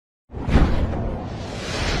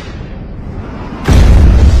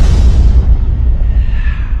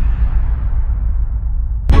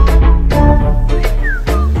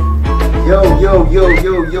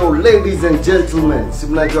ladies and gentlemen, si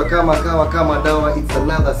mnajua kama dawa, it's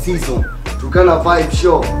another season. Turkana Vibe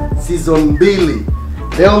Show season 2.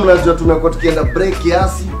 Leo mnajua tumekuwa tukienda break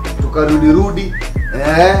kiasi, tukarudi.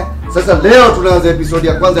 Sasa leo tunaanza episode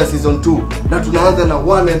ya kwanza ya season 2 na tunaanza na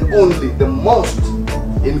one and only the most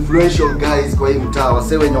influential guys kwa hii mtaa,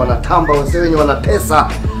 wase wenye wanatamba, wase wenye wanatesa,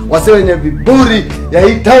 wase wenye viburi ya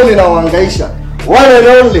hii town inawahangaisha. One and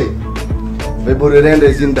only Viburi Rende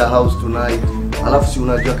is in the house tonight. Alafu si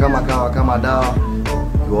unajua kama dawa,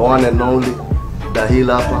 you are one and only Dahil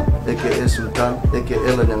hapa, aka Sultan, aka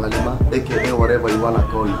Nyangalima, aka whatever you wanna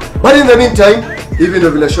call it. But in the meantime, even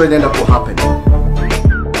though the show inaenda ku happen,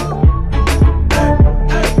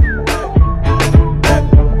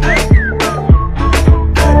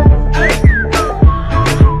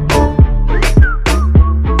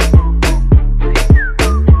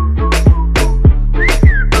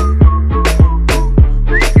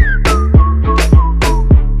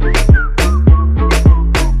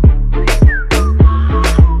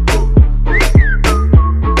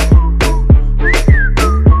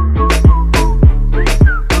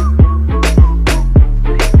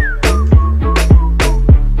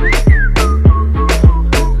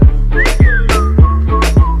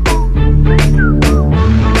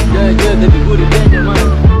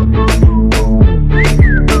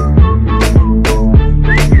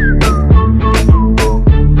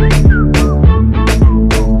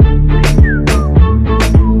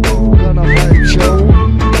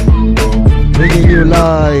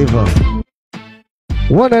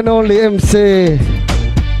 one and only MC,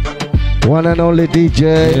 one and only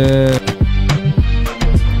DJ,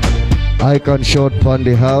 Icon Short on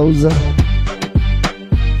the house.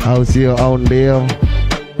 How's your own deal?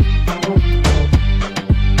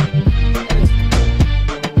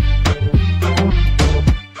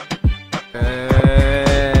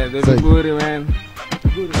 The Viburi man.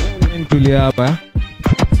 Tulia hapa.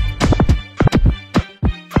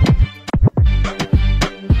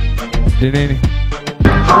 Nini?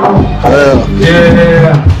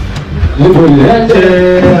 Viburi Rende,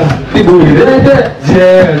 Viburi Rende,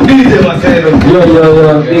 DJ Marcelo.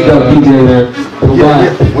 Yo, big up DJ man.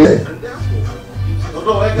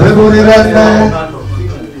 Viburi Rende,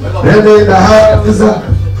 Rende in the house.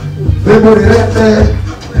 Viburi Rende,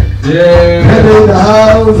 Rende in the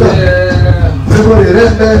house. Viburi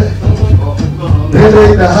Rende, Rende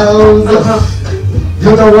in the house.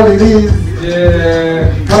 You know what it is?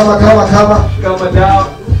 Kama down.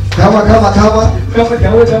 Kama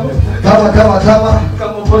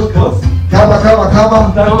boss.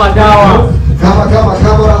 Kama down.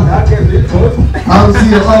 I'll see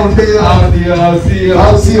you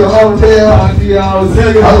all there. I'll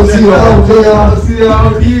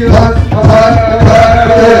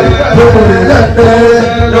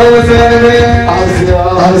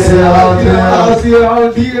see you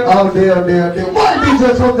all there. One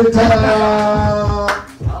DJ from the town.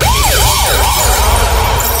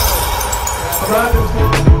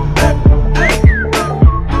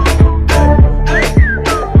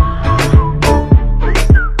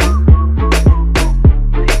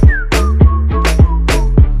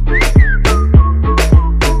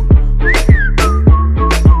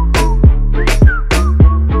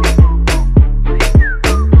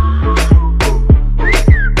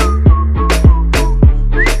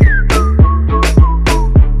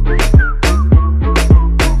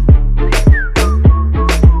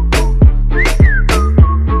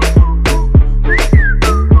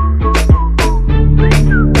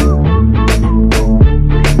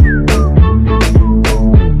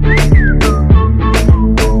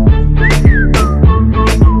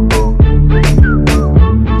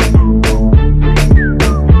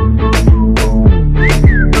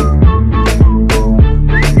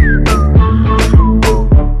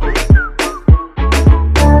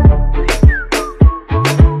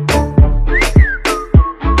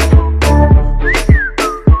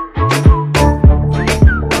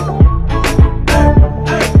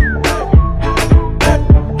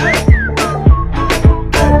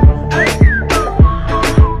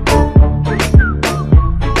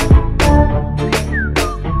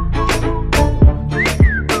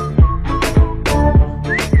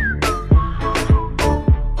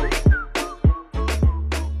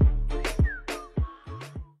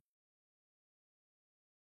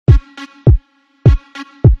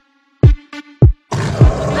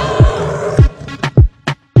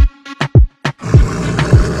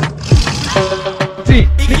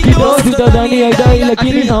 Dani aidai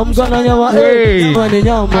lakini namgana nyama mane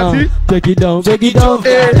nyama take it down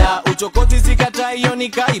uchokozi zikata hiyo ni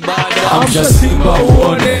kaibada amsha simba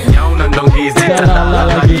uone nyauna ndongizi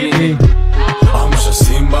lakini amsha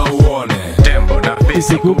simba uone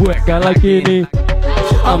sisi kubweka lakini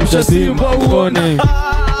amsha Simba uone,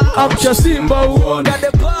 amsha Simba uone,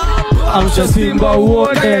 amsha Simba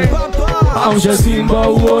uone, amsha Simba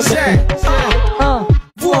uone.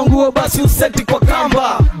 Vua nguo basi useti kwa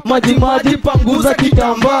kamba, maji maji panguza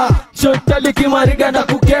kitamba, shotali kimariga na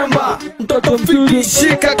kukemba, mtoto mzuri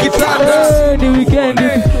shika kitanda. Ni weekend,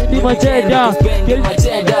 ni macheda,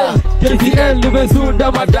 KTL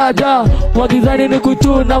nimesunda madada, wakizani ni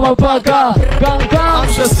kuchuna mapaka.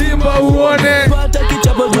 Amsha Simba uone,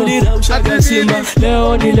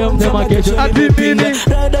 leo ni leo msema kesho ni mpinga,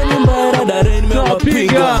 rada nyumba rada reni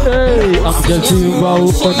mewapiga. Amsha Simba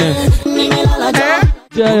uone.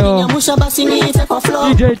 Jayo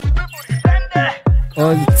DJ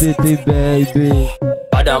on city baby.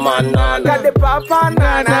 Bad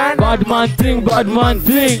man thing, bad man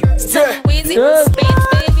thing.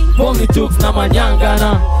 Bongi chuks na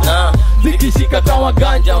manyangana, zikishika kama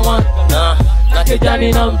ganja man, na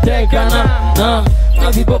kejani na mtekana,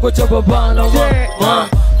 na viboko cha babana man.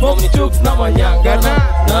 Bongi chuks na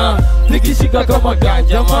manyangana, zikishika kama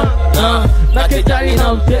ganja man, na kejani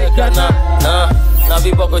na mtekana, na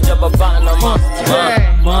viboko cha babana ma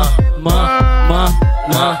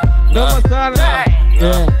no sana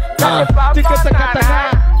tika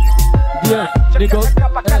taka niko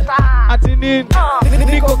atinin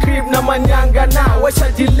niko crib na manyanga na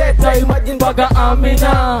washajileta imagine baga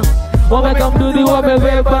Amina wameka mdudi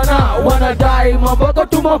wamebebana wanadai mamboko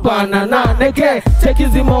tumabana na neke cheki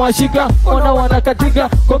zima washika ona wanakatika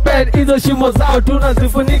kwa bed hizo shimo zao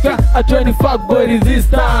tunazifunika atweni fuckboy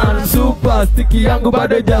resistant super sticky yangu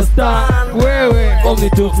bado just stand wewe omni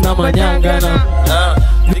tux na manyangana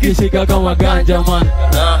nikishika kama ganja man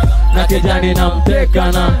na kejani na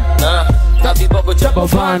mtekana na viboko cha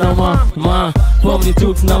babana ma omni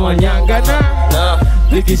tux na manyangana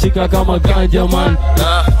nikishika kama ganja man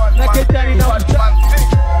na kejani na mtekana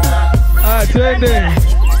twende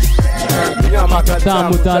nyama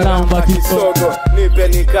tamu talamba kisogo nipe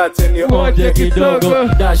nikate ni onje kidogo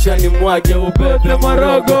dasha ni mwage upepe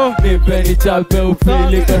marogo nipe ni chape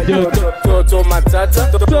ufili kajoto toto matata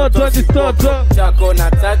toto ni toto chako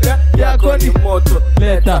nataka yako ni moto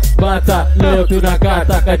leta bata leo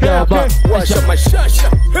tunakata kajaba washa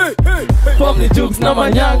mashasha pom ni jukes na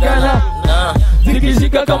manyangana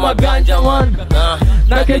zikishika kama ganja man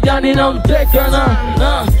na kejani na mtekana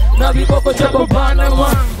na viboko cha babana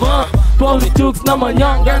man pom ni jukes na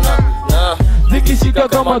manyangana zikishika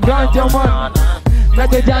kama ganja man na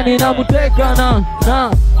kejani na mtekana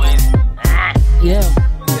yeah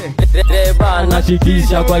Reba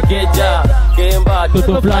nashikisha kwa keja Kemba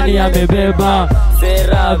toto flani amebeba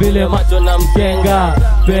Sera vile macho na mkenga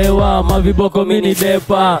Pewa maviboko mini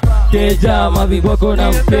depa Keja maviboko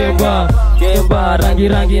na mkemba Kemba rangi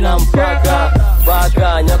rangi na mpaka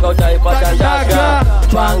Baka nyaka utaipata ndaka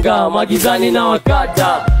Panga magizani na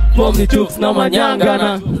wakata Pom ni chups na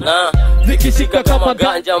manyangana zikishika kama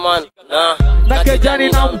ganja man na kejani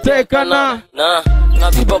na mtekana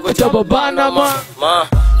na viboko cha babana ma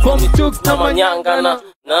Pom ni chups na manyangana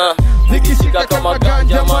zikishika kama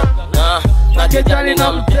ganja man na kejani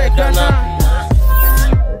na mtekana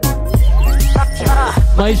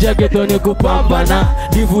maisha geto ni kupambana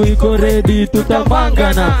divu iko ready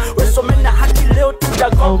tutamangana wesomena haki leo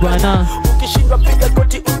tutagombana ukishindwa piga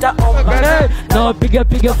goti utaomba na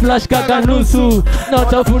piga flash kaka nusu na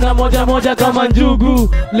tafuna moja moja kama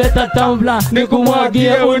njugu leta tumbler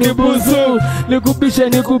nikumwagie unibusu nikupishe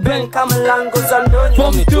nikubeng kama lango za ndonyo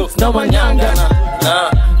Pom chups na manyangana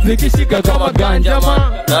zikishika kama ganja man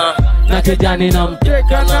na kejani na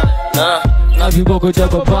mtekana na viboko cha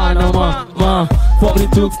babana ma Pom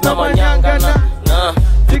chups na manyangana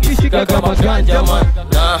zikishika kama ganja man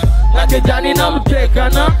na kejani na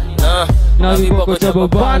mtekana na viboko cha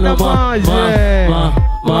babana ma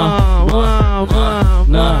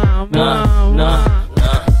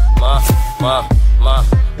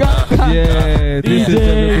Yeah, this is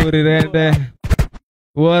Viburi Rende.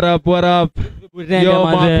 What up, what up? Yo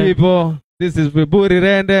my people, this is Viburi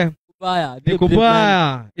Rende. Ni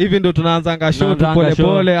kubaya. Hivi ndo tunaanzanga show pole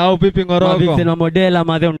pole au vipi ngorogo? Mavixen na modela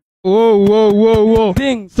madhe. Whoa.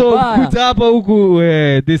 So put hapa huku.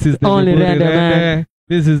 This is the Only Viburi Rende, Rende.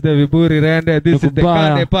 This is the Viburi Rende. This is the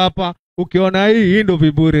Kane Papa. Ukiona hii ndo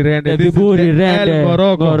Viburi Rende. This Viburi is the Rende. El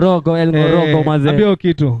Ngorogo. El Ngorogo mazee. Ambio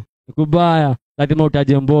kitu. Kubaya. Lazima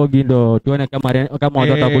utaje Mbogi ndo tuone kama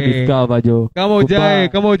watoto kudiscover jo.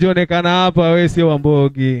 Kama ujaonekana hapa wewe sio wa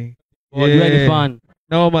Mbogi. Wewe ni fan.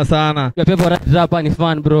 Naoma sana. Your favorite rapper ni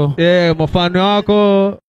fan bro. Mfano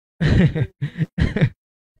wako.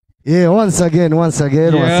 Once again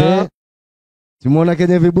wase. Tumeona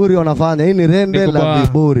kenye Viburi wanafanya. Hii ni Rende la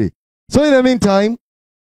Viburi. So in the meantime,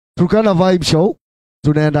 Turkana Vibe Show.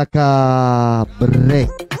 Tunaenda ka break.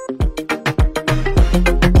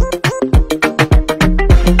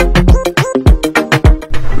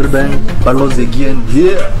 Balozi again,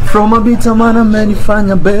 yeah. From a bit man, I'm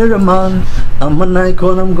manifying a better man. I'm an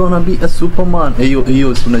icon, I'm gonna be a superman.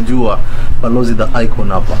 Eyo, unajua Balozi the icon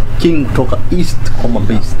hapa. King kutoka East kama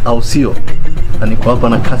base, au sio? Na niko hapa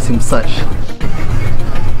na Kasim Sash.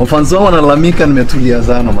 Wafanzi wangu wanalalamika nimetulia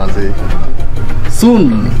sana mazee.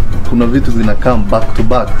 Soon kuna vitu zinakaa back to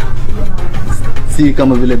back. Si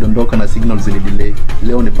kama vile dondoka na signal zilidelay.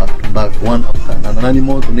 Leo ni back to back, one after another. Nani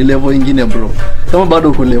moto ni level nyingine bro. Kama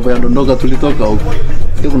bado uko level ya dondoka tulitoka huko.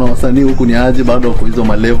 Sio kuna wasanii huku ni aje bado uko hizo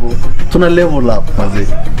ma level. Tuna level up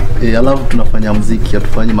mazee. Alafu tunafanya muziki,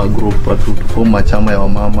 hatufanyi ma group, tuform chama ya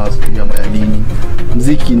wamama, studio ya nini.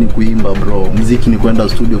 Muziki ni kuimba bro. Muziki ni kwenda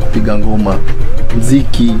studio kupiga ngoma.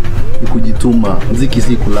 Muziki ni kujituma. Muziki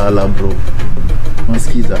si kulala bro.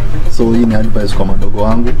 Unasikiza? So hii ni advice kwa madogo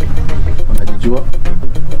wangu. Wanajijua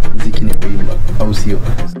muziki ni kuimba au sio?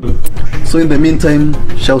 So in the meantime,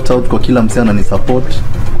 shout out kwa kila msee anani support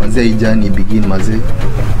kuanzia hii journey begin mazee,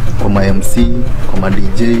 kwa ma MC, kwa ma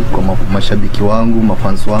DJ, kwa mashabiki wangu,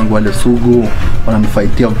 mafans wangu wale sugu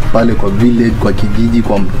wananifightia pale kwa village, kwa kijiji,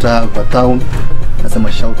 kwa mtaa, kwa town.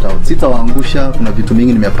 Nasema shout out. Sitawaangusha, kuna vitu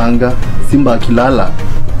mingi nimepanga. Simba akilala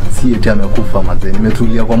si eti amekufa mazee.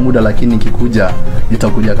 Nimetulia kwa muda lakini nikikuja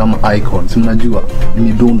nitakuja kama icon. Si mnajua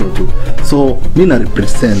ni dundo tu. So mimi na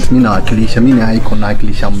represent, mimi nawakilisha, mimi ni icon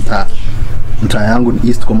nawakilisha mtaa. Mtaa yangu ni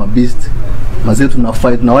East kama beast. Mazee tuna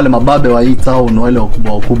fight na wale mababe wa hii town, wale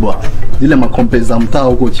wakubwa. Zile makompe za mtaa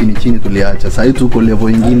huko chini tuliacha. Sasa hivi tuko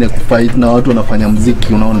level nyingine kufight na watu wanafanya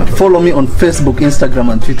muziki, unaona. Follow me on Facebook, Instagram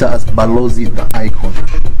and Twitter as Balozi the Icon.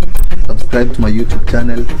 Subscribe to my YouTube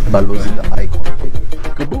channel Balozi the Icon.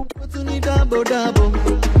 Kaboom.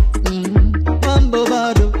 Mambo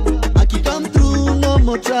bado come through, no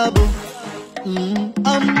more trouble.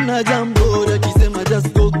 I'm na jambo akisema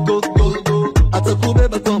just go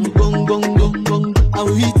atakubeba kwa mgongo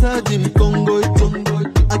au hitaji mkongo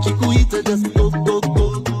akikuita just go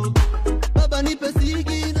baba nipe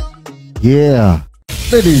sigino. Yeah,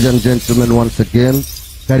 ladies and gentlemen, once again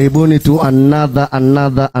karibuni to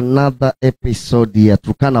another episode ya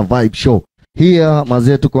Turkana Vibe Show. Here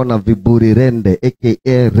mazee tuko na Viburi Rende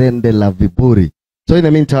aka Rende la Viburi. So in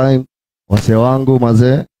the meantime, wase wangu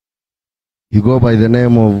mazee, you go by the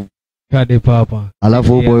name of Kade Papa.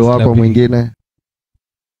 Alafu boy wako mwingine?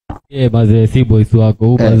 Mazee si boys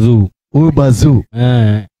wako Ubazu. Ubazu.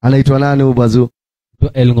 Anaitwa nani Ubazu?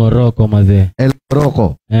 El Ngoroko mazee. El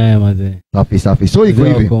Ngoroko. Mazee. Safi. So iko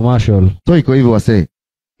hivi. Commercial. So iko hivi wase.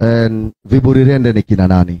 Viburi Rende ni kina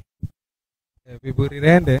nani?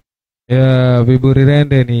 Viburi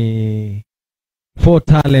Rende ni 4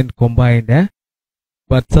 talent combined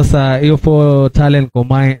but sasa hiyo 4 talent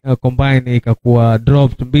combine ikakuwa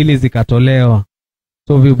dropped, 2 zikatolewa.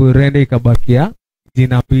 So Viburi Rende ikabakia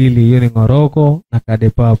jina 2, hiyo ni Ngoroko na Kade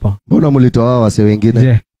Papa. Mbona mlitoa wase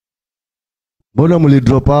wengine? Mbona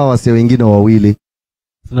mlidrop hao wase wengine wawili?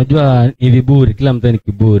 Unajua ni Viburi, kila mtu ni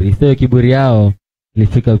kiburi. Sio kiburi yao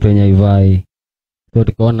ilifika penye ivai. So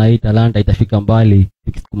tukaona hii talanta itafika mbali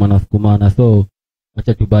tukisukumana. So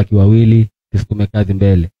acha tubaki wawili tusukume kazi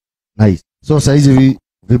mbele. Nice. So saizi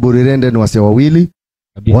Viburi Rende ni wase wawili.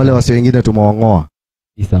 Kabisa. Wale wase wengine tumewangoa.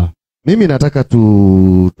 Isa. Mimi nataka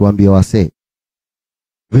tuambie wase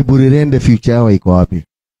Viburi Rende future yao iko wapi?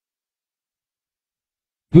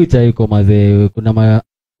 Future iko mazee,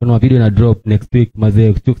 kuna video na drop next week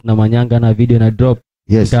mazee, na manyanga na video na drop.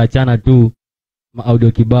 Yes. Tutaachana tu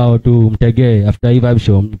audio kibao tu, mtegee after hii vibe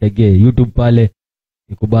show, mtegee YouTube pale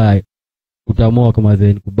nikubaya. Utaamua kama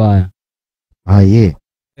mazee nikubaya. Yeah.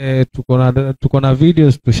 Tuko na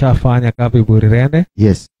videos tushafanya kama Viburi Rende.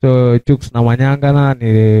 Yes. So Chooks na Manyangana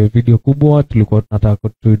ni video kubwa tulikuwa tunataka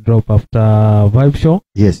tu drop after vibe show.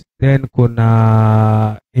 Yes. Then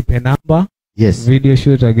kuna Ep1. Yes. Video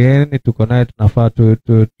shoot again tuko nayo, tunafaa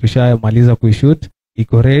tushamaliza kuishoot,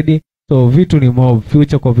 iko ready. So vitu ni mob.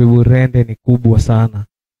 Future kwa Viburi Rende ni kubwa sana.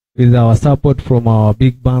 With our support from our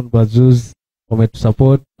big band Bazuz,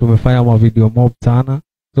 wametusupport, tumefanya ma video mob sana.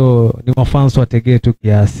 So ni mafans wategee tu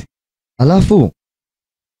kiasi. Alafu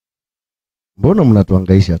mbona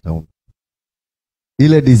mnatuhangaisha town?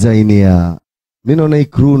 Ile design ya mimi naona hii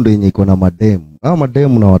crew ndio yenye iko na mademu. Hao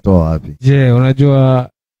mademu na watoa wapi? Unajua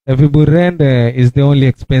Viburi Rende is the only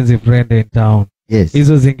expensive Rende in town. Yes.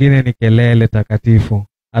 Hizo zingine ni kelele takatifu.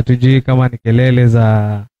 Hatujui kama ni kelele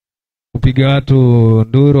za kupiga watu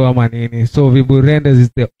nduru ama nini. So Viburi Rende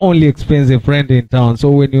is the only expensive Rende in town.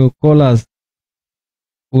 So when you call us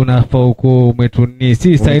unafaa uko umetuni.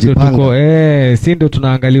 Si sasa ndio tuko si ndio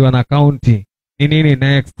tunaangaliwa na county. Ni nini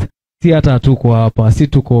next? Si hata tuko hapa, si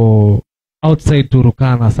tuko outside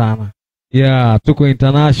Turkana sana. Yeah, tuko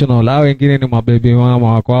international. Hao wengine ni mababy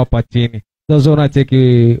mama wako hapa chini. Sasa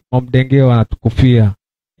unacheki mamdenge wanatukufia.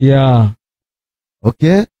 Yeah.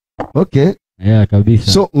 Okay. Yeah,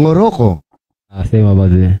 kabisa. So Ngoroko. Sema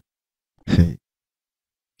baze.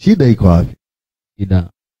 Shida iko wapi? Shida.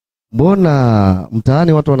 Mbona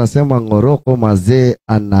mtaani watu wanasema Ngoroko mazee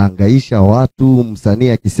anahangaisha watu, msanii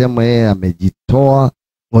akisema yeye amejitoa,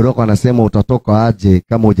 Ngoroko anasema utatoka aje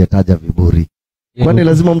kama hujataja Viburi. Kwani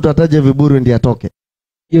lazima mtu ataje Viburi ndiye atoke?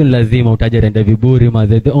 Hiyo lazima utaje Rende Viburi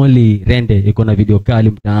mazee. The only Rende iko na video kali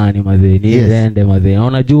mtaani mazee. Ni Rende mazee. Na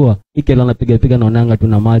unajua ikelo anapiga naonanga tu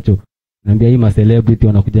na macho. Naambia hii ma celebrity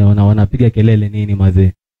wanakuja wanapiga kelele nini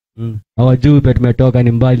mazee. Hawajui pia tumetoka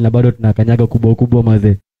ni mbali na bado tunakanyaga kubwa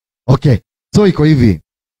mazee. Okay. So iko hivi.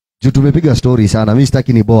 Juu tumepiga story sana. Mimi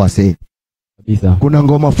sitaki ni boa say. Kabisa. Kuna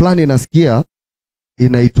ngoma fulani nasikia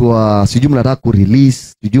inaitwa sijui mnataka ku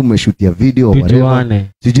release, sijui mmeshutia video Tujuane.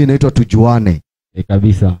 Sijui inaitwa Tujuane.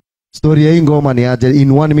 Kabisa. Story ya hii ngoma ni aje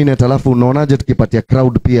in 1 minute, alafu unaonaje tukipatia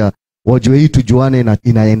crowd pia wajue hii Tujuane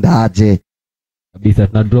inaenda aje? Kabisa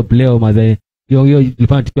tuna drop leo mazee. Hiyo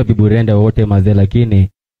ilifanya tukiwa Viburi Rende wote mazee, lakini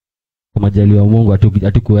kwa majaliwa Mungu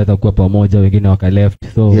hatukuweza kuwa pamoja, wengine waka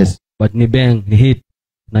left. So but ni bang, ni hit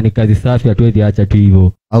na ni kazi safi, hatuwezi acha tu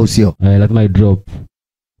hivyo. Au sio? Lazima I drop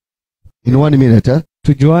in 1 minute.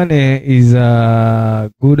 Tujuane is a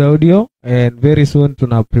good audio and very soon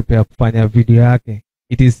tuna prepare kufanya video yake.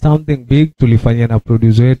 It is something big. Tulifanya na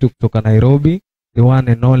producer wetu kutoka Nairobi, the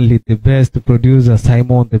one and only, the best producer,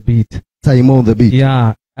 Simon the Beat.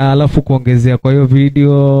 Yeah, alafu kuongezea kwa hiyo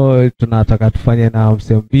video tunataka tufanye na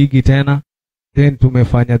msembigi tena. Then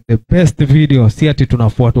tumefanya the best video, si ati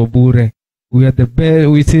tunafuata bure. We are the best,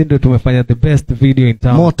 we see ndio tumefanya the best video in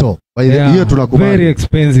town. Moto. Hiyo tunakubali. Very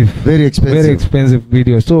expensive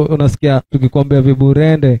video. So unasikia tukikwambia Viburi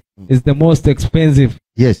Rende is the most expensive.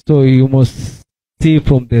 Yes. So you must see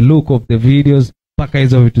from the look of the videos, paka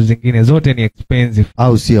hizo vitu zingine zote ni expensive.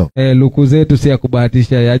 Au sio? Luku zetu si ya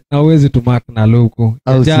kubahatisha, hauwezi tumark na luku.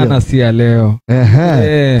 Jana si ya leo.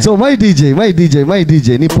 So my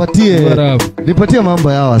DJ, nipatie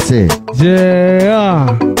mambo yao wase.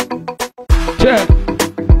 Yeah.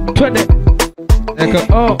 Twende.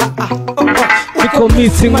 Niko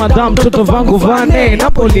missing madam toto vangu vane,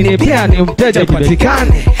 Napoli ni pia ni mteja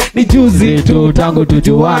patikane. Ni juzi tu tangu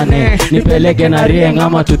tujuane, nipeleke na rieng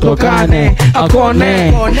ama tutokane.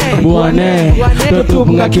 Akone, buane,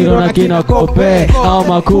 tutubunga kiro na kina kope au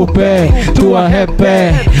makupe, tuwa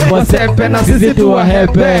hepe, wasepe na sisi tuwa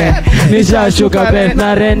hepe. Nishashuka bet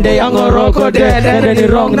na Rende ya Ngoroko de, Rende ni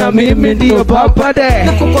wrong na mimi ndiyo papa de.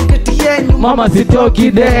 Mama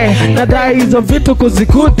sitoki de, nadai hizo vitu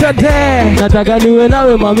kuzikuta de. Nataka niwe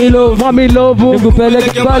nawe mami love,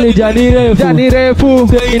 nikupeleke bali jani refu.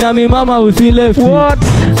 Ina mi mama usilefu. What?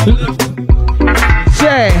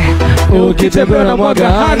 Ukitembea na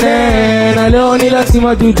mwagane, na leo ni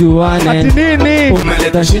lazima tujuane. Ati nini?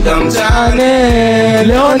 Umeleta shida mtaane,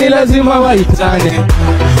 leo ni lazima waitane.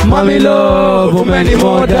 Mami love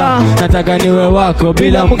umenimoda, nataka niwe wako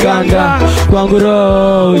bila mganga. Kwangu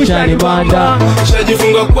roho ushanibanda,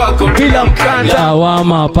 shajifunga kwako bila mkanda.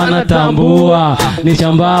 Lawama pana tambua, ni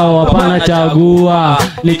shambao hapana chagua.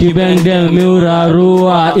 Nikibende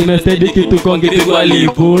miurarua, imestedi kitu kongi tigwa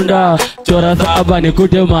lipunda. Chora saba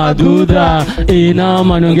nikute madudha,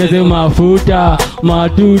 inama niongeze mafuta.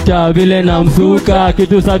 Matuta vile na msuka,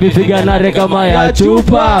 kitu sabi figa nare kama ya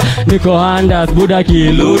chupa. Niko handas buda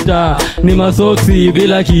kiluta, ni masoksi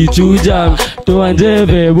bila kichuja.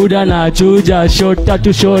 Tuanjeve buda na chuja, short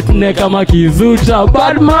tatu short ne kama kizuta.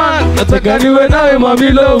 Badman, nataka niwe nawe mami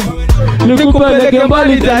love, nikupeleke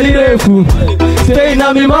mbali jani refu. Stay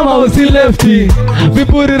na mi mama usilefti.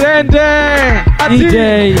 Viburi Rende DJ,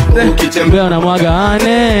 ukitembea na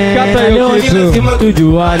mwagane, kata leo ni lazima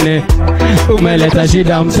tujuane. Umeleta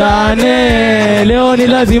shida mtaane, leo ni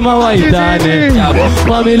lazima waitane.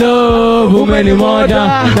 Mami love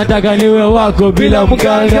umenimoda, nataka niwe wako bila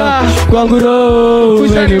mkanga. Kwangu roho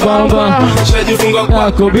umenibamba, shajifunga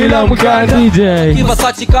kwako bila mkanda. DJ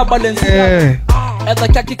Kivasachi kabalance. Eta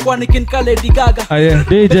kaki kwa nikin kale digaga.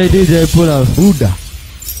 DJ pull up. Buda.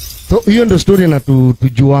 So hiyo ndo story na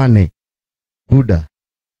tujuane. Buda.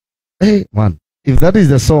 Hey man, if that is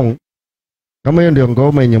the song, kama hiyo ndio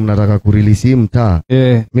ngoma yenye mnataka kurelease hii mtaa,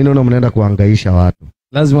 mimi naona mnaenda kuhangaisha watu.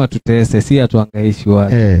 Lazima tutese, si atuhangaishi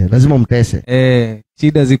watu. Lazima mtese.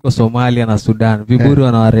 Shida ziko Somalia na Sudan. Viburi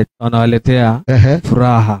wanawaletea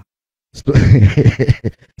furaha.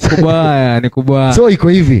 Kubaya, ni kubaya. So iko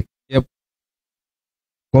hivi. Yep.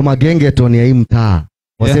 Kwa magengeton ya hii mtaa,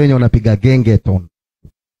 wase wenye wanapiga gengeton.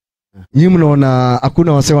 Nyinyi mnaona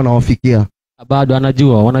hakuna wase wanawafikia. Bado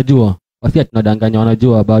wanajua. Wasia tunadanganya,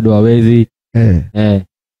 wanajua bado hawezi.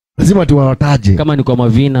 Lazima tuwataje. Kama ni kwa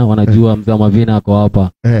Mavina wanajua mzee wa Mavina ako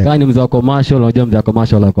hapa. Kama ni mzee wa commercial wanajua mzee wa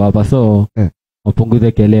commercial ako hapa. So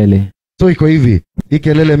wapunguze kelele. So iko hivi. Hii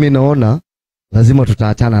kelele mimi naona lazima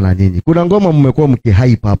tutaachana na nyinyi. Kuna ngoma mmekuwa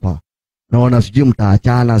mkihype hapa. Naona sijui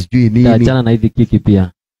mtaachana, sijui nini. Tutaachana na hizi kiki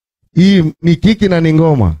pia. Hii ni kiki na ni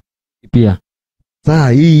ngoma pia. Sasa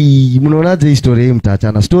hii mnaonaje historia hii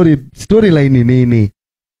mtaachana? Storyline nini?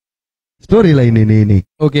 Storyline nini?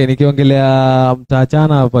 Okay, nikiongelea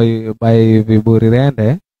mtaachana by Viburi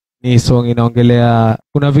Rende, ni song inaongelea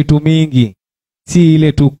kuna vitu mingi. Si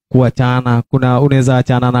ile tu kuachana, kuna unaweza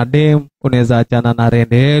achana na dem, unaweza achana na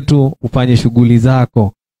Rende yetu, ufanye shughuli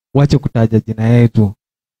zako, wache kutaja jina yetu.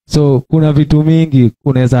 So kuna vitu mingi,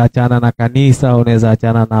 unaweza achana na kanisa, unaweza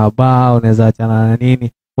achana na bar, unaweza achana na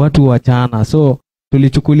nini, watu wachana. So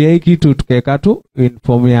tulichukulia hii kitu tukaweka tu in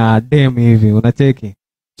form ya dem hivi, unacheki.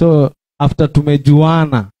 So after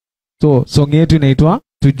tumejuana, so song yetu inaitwa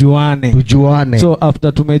Tujuane. So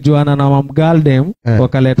after tumejuana na Mamgaldem,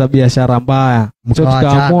 wakaleta biashara mbaya. So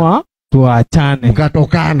tukaamua tuachane.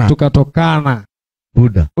 Tukatokana.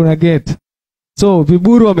 Buda. Una get? So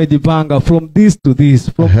Viburi wamejipanga from this to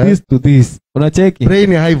this, from this to this. Unacheki?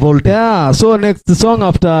 Brain high voltage. Yeah, so next song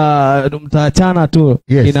after mtaachana tu,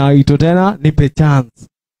 inaitwa tena Nipe Chance.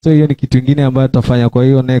 So hiyo ni kitu kingine ambayo tutafanya kwa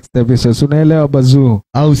hiyo next episode. Unaelewa bazuu?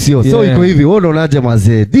 Au sio? So iko hivi, wewe unaonaje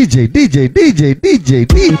mazee? DJ.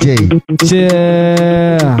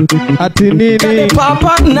 Ati nini?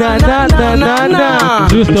 Papa na.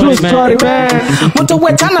 True story man. Mtu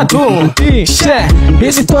wetana tu.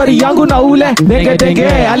 Hii story yangu na ule denge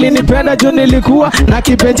alinipenda juu nilikuwa na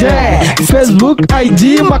kipenje. Facebook,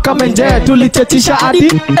 IG makamenje tulichachisha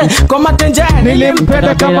hadi kwa matenje.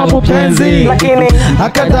 Nilimpenda kama mpenzi, lakini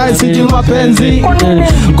akadai siji mapenzi.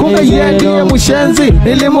 Kumbe yeye ndiye mshenzi,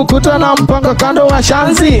 nilimkuta na mpanga kando wa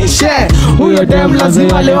shanzi. Huyo dem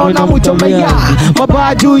lazima leo namchomea,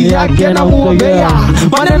 mabaya juu yake na muombea,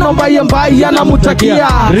 maneno mbaya namutakia,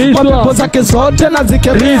 mapepo zake zote na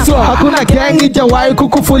zikerizwa. Hakuna gengi jawahi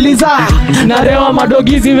kukufuliza, na rewa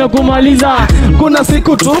madogi zimekumaliza. Kuna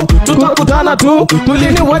siku tu tutakutana tu,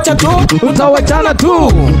 tuliniwacha tu utawachana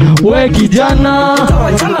tu. We kijana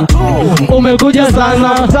utawachana tu, umekuja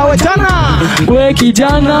sana utawachana. We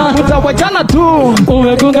kijana utawachana tu,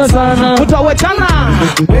 umekuja sana utawachana.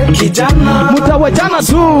 We kijana utawachana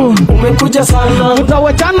tu, umekuja sana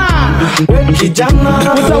utawachana. We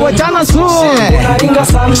kijana utawachana tu, unaringa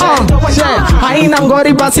sana haina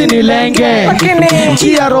ngori basi nilenge, lakini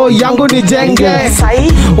chia roho yangu nijenge.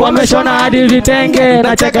 Wameshona hadi vitenge,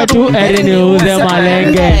 nacheka tu eri niuze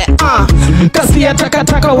malenge. Kasi ya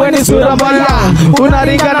takataka weni sura mbaya,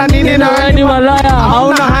 unaringa na nini na weni malaya.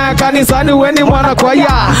 Hauna haya kanisani weni mwana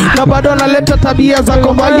kwaya, na bado naleta tabia za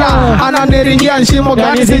kombaya. Ananiringia nshimo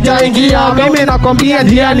gani sijaingia, mimi nakwambia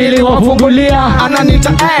njia niliwafungulia.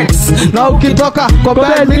 Ananita X na ukitoka kwa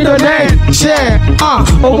bed midonate.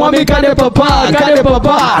 Umwami kade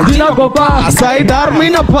papa jina kopa saidar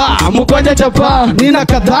mina pa mkonja chapa. Nina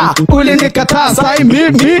kata ulinikata sai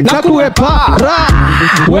mimi na kuepa ra.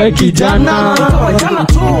 We kijana utawachana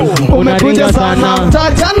tu, umekuja sana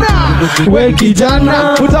utawachana. We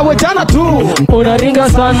kijana utawachana tu, unaringa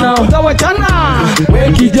sana utawachana.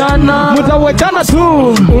 We kijana utawachana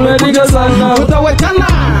tu, unaringa sana utawachana.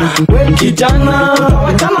 We kijana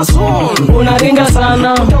utawachana tu, unaringa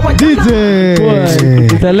sana. DJ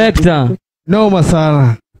Selector noma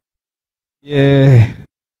sana.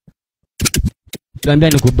 Tuambia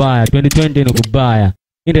ni kubaya, 2020 ni kubaya.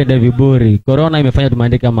 Ndio Viburi. Corona imefanya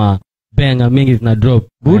tumaandika kama benga mingi zina drop.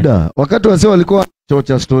 Buda, wakati wase walikuwa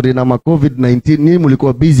chocha story na COVID-19, nyinyi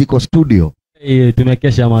mlikuwa busy kwa studio.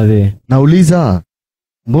 Tumekesha mazee. Nauliza,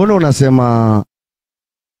 mbona unasema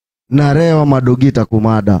narewa madogita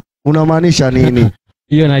kumada? Unamaanisha nini?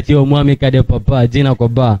 Hiyo nachio mwami kade papa jina kwa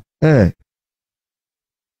ba.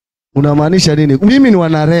 Unamaanisha nini? Mimi ni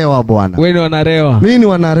wanarewa bwana. Wewe ni wanarewa. Mimi ni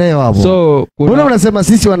wanarewa bwana. So mbona unasema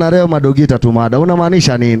sisi wanarewa madogita tumada?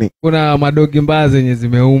 Unamaanisha nini? Kuna madogi mbaya zenye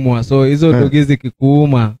zimeumwa. So hizo dogi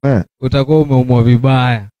zikikuuma utakuwa umeumwa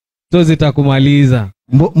vibaya. So zitakumaliza.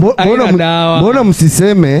 Mbona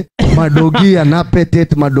msiseme madogi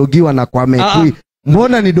anapetet, madogi wanakwamekui?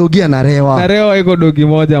 Mbona ni dogi anarewa? Narewa iko dogi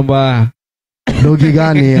moja mbaya. Dogi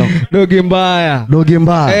gani hiyo? Dogi mbaya. Dogi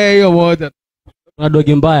mbaya. Hiyo moja. Kuna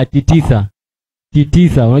dogi mbaya titisa.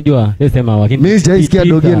 Titisa, unajua? Sema wakini. Mimi sijaisikia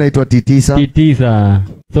dogi inaitwa Titisa. Titisa.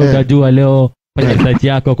 So utajua leo fanya research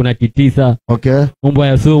yako kuna Titisa. Okay. Mbwa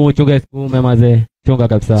ya sumu, chunga sumu maze. Chunga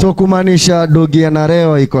kabisa. So kumaanisha dogi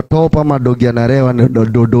anarewa iko top ama dogi anarewa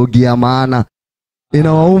dogi ya maana?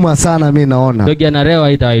 Inawauma sana mimi naona. Dogi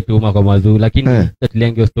anarewa itaituma kwa mazuri lakini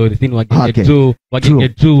tutlenge story sini wagenge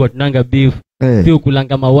true watunanga beef. Sio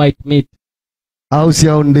kulanga ma white meat. Au si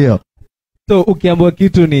au ndio? So ukiambiwa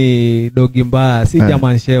kitu ni dogi mbaya, si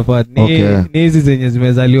German Shepherd, ni hizi zenye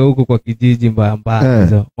zimezaliwa huko kwa kijiji mbaya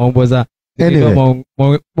hizo. Maumbo za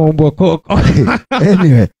maumbo koko.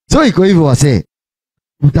 Anyway, so iko hivyo wase.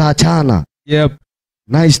 Mtaachana. Yep.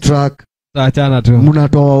 Nice track. Mtaachana tu.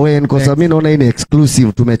 Mnatoa when kwa sababu mimi naona hii ni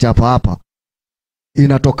exclusive tumechapa hapa.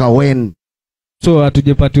 Inatoka when. So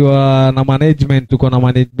hatujapatiwa na management, tuko na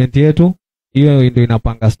management yetu. Hiyo ndio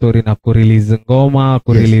inapanga story na kurelease ngoma,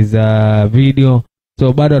 kurelease video.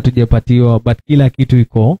 So bado hatujapatiwa but kila kitu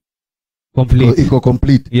iko complete. Iko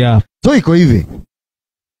complete. Yeah. So iko hivi.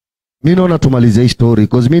 Mimi naona tumalize hii story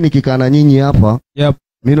because mimi nikikaa na nyinyi hapa. Yep.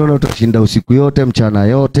 Mimi naona tutashinda usiku yote, mchana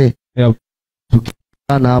yote. Yep.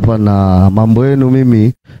 Tukikana hapa na mambo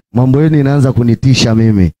yenu inaanza kunitisha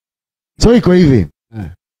mimi. So iko hivi.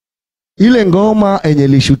 Ile ngoma yenye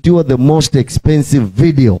ilishutiwa the most expensive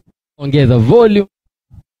video. Ongeza volume.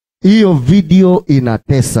 Hiyo video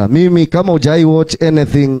inatesa. Mimi kama hujai watch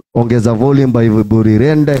anything, ongeza volume by Viburi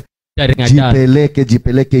Rende.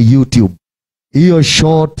 Jipeleke YouTube. Hiyo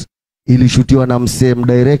short ilishutiwa na msem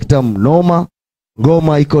director mnoma.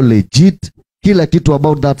 Ngoma iko legit. Kila kitu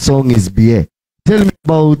about that song is BA. Tell me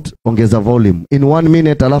about ongeza volume. In 1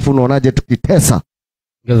 minute alafu unaonaje tukitesa?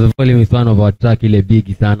 Ongeza volume is one of our track ile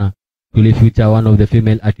big sana. Tuli feature one of the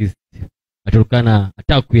female artists. Turkana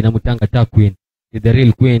attack queen amutanga attack queen. The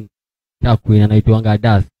real queen attack queen anaitwa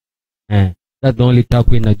Das. That's the only attack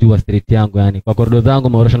queen najua street yangu yani. Kwa korido zangu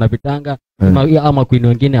maorosha napitanga ama queen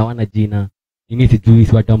wengine hawana jina. Mimi sijui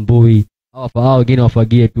siwatambui. Hao wengine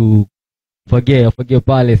wafagie tu. Wafagie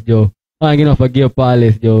palace jo. Hao wengine wafagie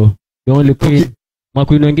palace jo. The only queen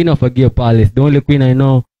queen wengine wafagie palace. The only queen I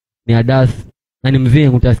know ni Das. Na ni mzee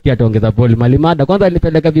utasikia ataongeza volume. Malimada kwanza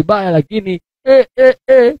alipeleka vibaya lakini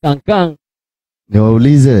kankang.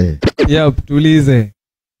 Niwaulize. Yep, tulize.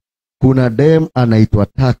 Kuna dem anaitwa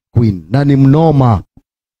Attack Queen na ni mnoma.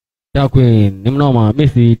 Attack Queen ni mnoma.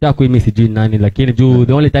 Mimi Attack Queen mimi sijui nani lakini juu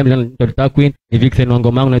the only time ni Attack Queen ni Vixen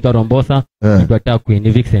wangu mangu naitwa Rombosa. Ni Attack Queen ni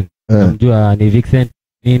Vixen. Namjua ni Vixen.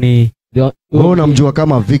 Nini? Wewe unamjua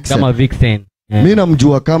kama Vixen? Kama Vixen. Mimi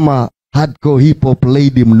namjua kama hardcore hip hop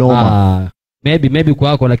lady mnoma. Maybe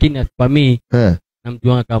kwako lakini for me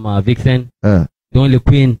namjua kama Vixen. The only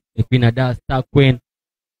queen, the queen Ada, Star Queen.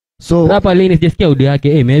 So hapa lini sijasikia audio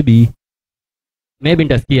yake. Maybe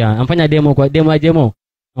nitasikia. Amfanya demo kwa demo.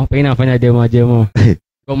 Pengine afanya demo.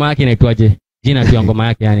 Ngoma yake inaitwaje? Jina tu ngoma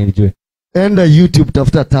yake yani nijue. Enda YouTube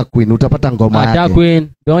tafuta Attack Queen utapata ngoma yake. Attack Queen,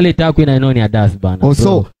 the only Attack Queen I know ni Hadas bana.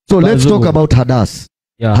 So let's talk about Hadas.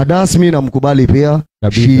 Yeah. Hadas mimi namkubali pia.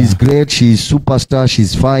 She is great, she is superstar, she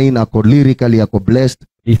is fine, ako lyrically, ako blessed.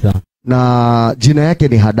 Isa. Na jina yake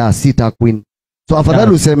ni Hadas, si Attack Queen. So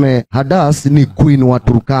afadhali useme Hadas ni queen wa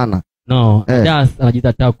Turkana. No, Hadas anajiita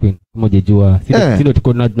Attack Queen. Mmoja jua. Sio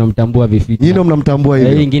tuko tunamtambua vifiti. Nyinyi mnamtambua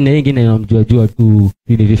hivyo. Wengine namjua tu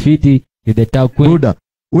si vifiti, ni the Attack Queen. Buda.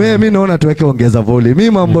 Wewe mimi naona tuweke ongeza volume. Mimi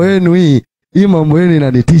mambo yenu hii mambo yenu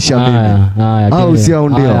inanitisha mimi. Au si au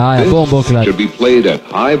ndio? Bombo class. Should be played at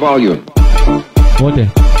high volume. Wote.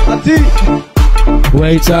 Ati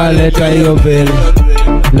wait let your bill.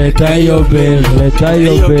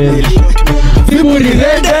 Viburi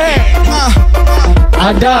Rende.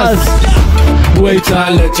 Hadas. Wait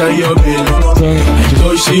let your bill.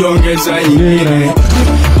 Toshi ongeza ingine.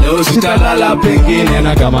 Leo sitalala pengine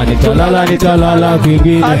na kama nitalala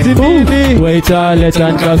kwingine. Ati nini? Wait let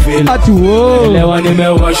nikafeel. Ati wo. Leo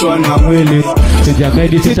nimewashwa na mwili.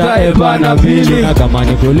 Sijakedi sitaeba na bili. Na kama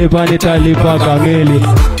nikulipa nitalipa kamili.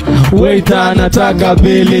 Wait nataka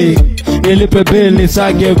bili. Nilipe bill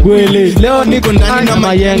nisage kweli. Leo niko ndani na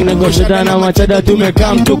mayeng negotiate na machada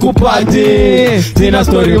tumekaa mtukupati. Sina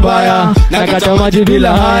story mbaya nakata maji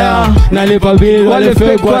bila haya. Nalipa bill wale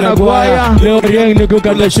fake wanakwaya. Leo ring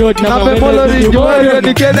nikukata shot na pepolo rijoyo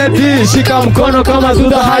ni Kennedy. Shika mkono kama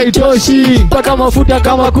Zuda haitoshi. Paka mafuta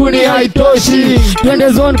kama kuni haitoshi. Twende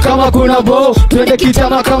zone kama kuna bo. Twende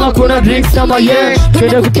kitama kama kuna drinks na mayeng.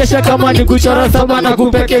 Twende kukesha kama ni kuchora saba na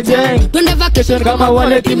kupeke jeng. Twende vacation kama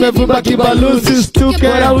wale timevumba kibalusi stuke.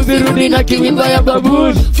 Wala uzirudi na kiwimba ya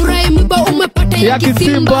baboon. Furahi mba umepata ya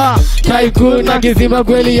kisimba. Tycoon na kizima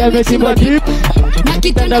kweli ya mesimba deep. na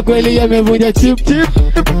kitanda kweli yamevunja chip chip,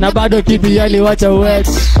 na bado kitu yaliwacha wet,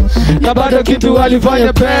 na bado kitu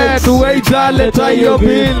walifanya pet. Waiter leta hiyo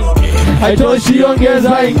bill, haitoshi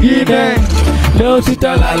ongeza ingine. Leo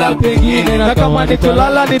sitalala pengine, na kama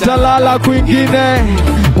nitalala nitalala kwingine.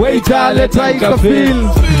 Waiter leta ikafil,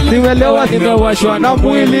 nimelewa nimewashwa na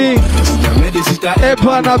mwili.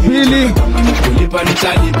 Epa na pili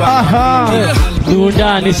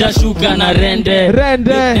Dunda nishashuka na rende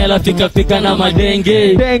Nela fika na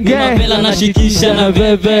madenge Mapela na shikisha na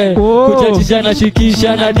bebe Kuchachisha na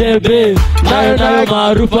shikisha na debe Nayo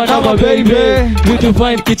maarufa na mabebe Vitu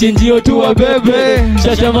fine kichinjio tu wa bebe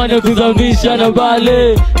Shashamane kuzamisha na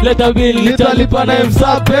bale Leta bill nitalipa na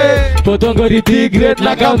msape Potongo ritigret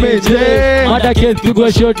na kameje Mada kes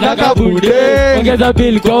pigwa shot na kabude Ongeza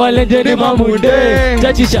bill kwa walenje ni mamude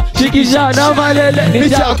Chachisha shikisha na malele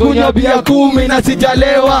Nishakunywa bia 10 na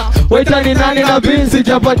sijalewa. Waita ni nani na bill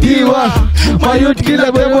sijapatiwa. Mayut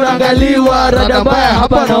kila bebo angaliwa. Rada mbaya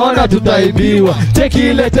hapa naona tutaibiwa. Cheki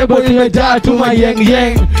ile tebo imejaa tu mayeng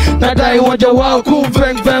yeng. Nadai moja wao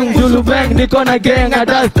kumfeng feng Julu bang niko na gang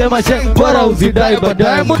adaste masheng. Bora usidai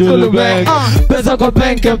badai mutulu bang. Pesa kwa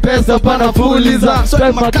bank pesa pana fuliza.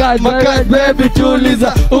 Spend makaj baby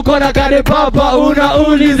tuliza. Uko na kade papa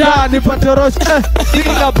unauliza. Nipate rosh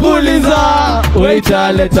nikapuliza.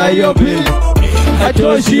 Waita leta hiyo bill,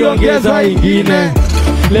 hatoshi ongeza ingine.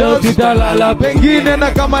 Leo sitalala pengine,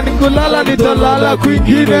 na kama nikulala nitalala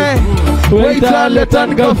kwingine. Waiter leta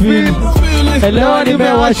nikafeel, leo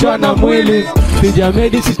nimewashwa na mwili.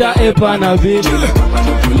 Sijamedi sitaepa na vili.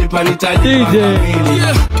 DJ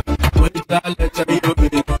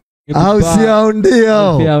au siya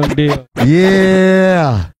ndio?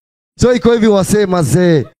 Yeah. So iko hivi wasema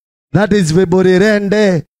ze, that is Viburi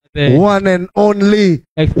Rende, one and only,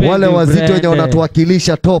 wale wazito wenye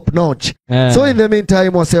wanatuwakilisha top notch. So in the meantime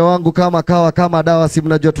wase wangu kama kawa kama dawa, si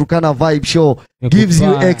mnajua Turkana Vibe Show gives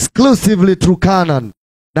you exclusively Turkana,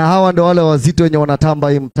 na hawa ndo wale wazito wenye wanatamba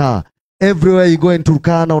hii mtaa. Everywhere you go in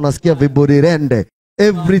Turkana unasikia Viburi Rende.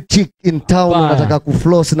 Every chick in town unataka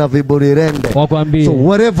kufloss na Viburi Rende. So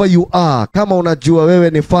wherever you are, kama unajua wewe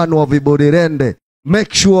ni fan wa Viburi Rende,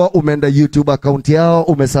 make sure umeenda YouTube account yao,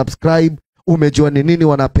 umesubscribe, umejua ni nini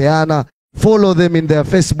wanapeana, follow them in their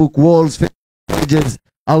Facebook walls, pages,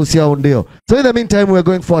 au siya ndio. So in the meantime we're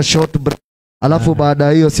going for a short break. Alafu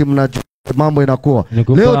baada hiyo si mnajua mambo inakuwa.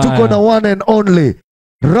 Leo tuko na one and only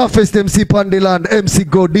roughest MC Pandiland, MC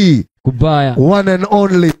Godi. Kubaya. One and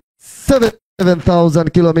only 7,000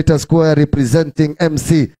 km square representing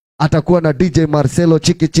MC. Atakuwa na DJ Marcelo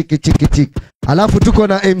chiki. Alafu tuko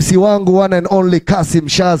na MC wangu one and only Kasim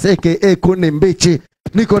Shaz aka Kuni Mbichi.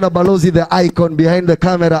 Niko na balozi the icon behind the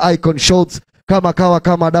camera, icon shots. Kama kawa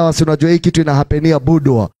kama dawa, si unajua hii kitu inahapenia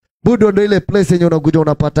Budwa. Budwa ndo ile place yenye unakuja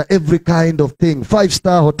unapata every kind of thing.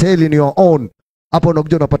 5-star hotel in your own. Hapo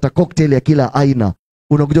unakuja unapata cocktail ya kila aina.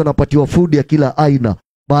 Unakuja unapatiwa food ya kila aina.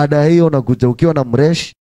 Baada hiyo unakuja ukiwa na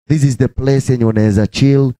mresh, this is the place yenye unaweza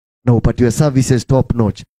chill na upatiwe services top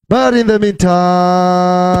notch. But in the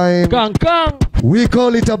meantime, we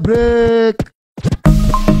call it a break.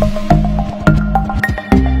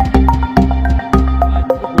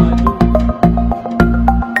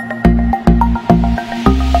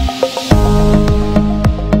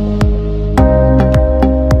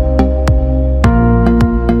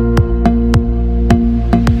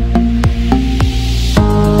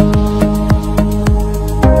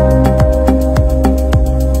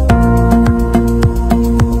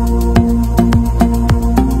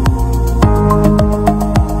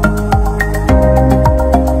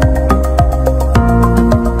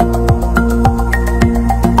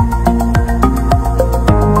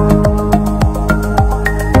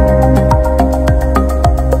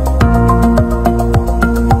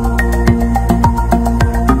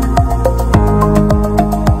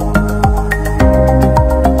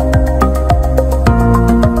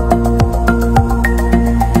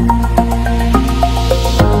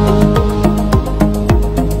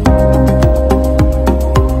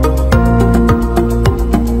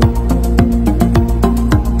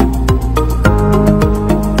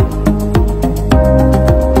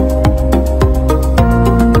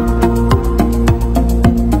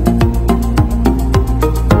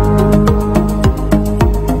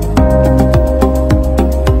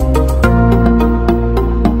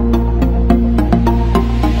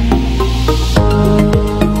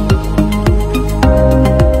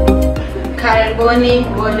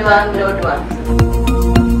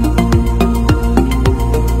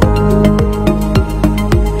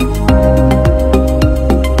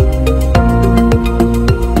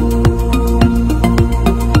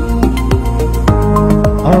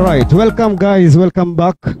 Welcome guys, welcome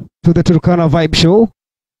back to the Turkana Vibe Show.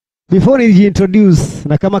 Before nijiintroduce,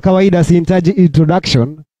 na kama kawaida sihitaji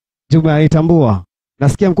introduction, Juma anitambua.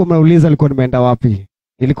 Nasikia mko mnauliza nilikuwa nimeenda wapi.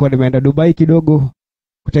 Nilikuwa nimeenda Dubai kidogo,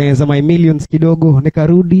 kutengeneza my millions kidogo,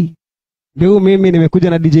 nikarudi. Ndio mimi nimekuja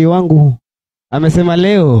na DJ wangu. Amesema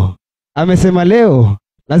leo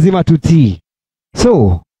lazima tutii.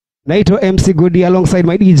 So, naitwa MC Goody alongside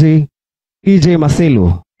my DJ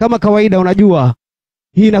Marcelo. Kama kawaida unajua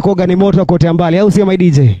hii inakuwa ni moto kote mbali, au sio my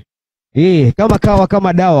DJ? Kama kawa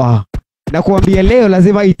kama dawa. Na kuambia leo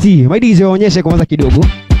lazima itii. My DJ waonyeshe kwanza kidogo.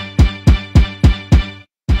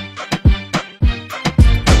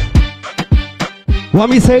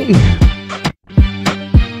 Wami say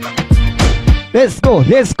let's go,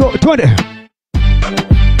 twende.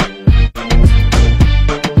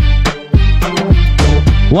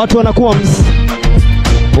 Watu wanakuwa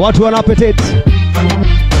watu wana appetite.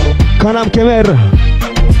 Kana mkemer.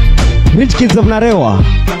 Rich kids of Narewa.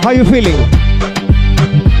 How you feeling?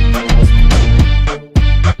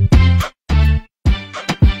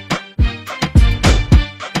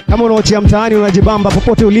 Kama unaochia mtaani unajibamba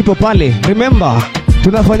popote ulipo pale. Remember,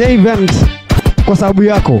 tunafanya event kwa sababu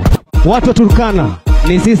yako. Watu wa Turkana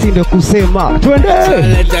ni sisi ndio kusema. Twende.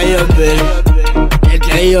 Leta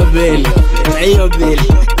hiyo bell.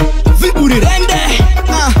 Viburi Rende.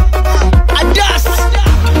 Adas.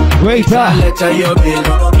 Waiter. Leta hiyo bell.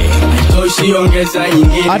 Usiongeza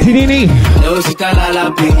nyingine. Ati nini? Leo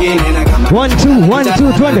sitalala pengine na kama 1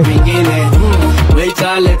 2 twende.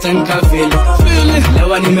 Waiter leta nikafeel.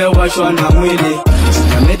 Leo nimewashwa na mwili.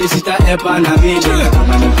 Sitamedi sitaepa na vile.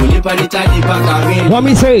 Kama nikulipa nitajipa kamili. What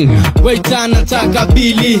me say? Waiter nataka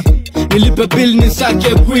bili. Nilipe bill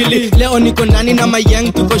nisake kwili. Leo niko ndani na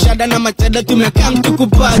mayang tuko shada na machada tumekaa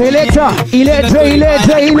mtukupati. Selector ilete.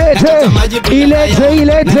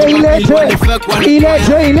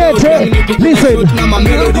 Listen.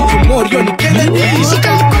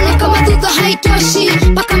 Shika mkono kama duda haitoshi,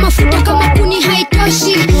 paka mafuta kama kuni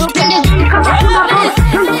haitoshi.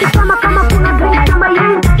 Twende kama kuna gari kama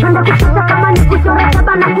yeye. Twende kucheza kama ni kuchora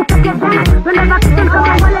saba na kupekeza. Twende bakiteni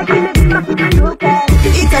kama wale kile vimafika.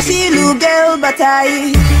 Itashilu girl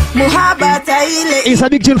batai, muhabata ile. It's a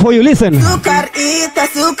big tune for you, listen. Sukar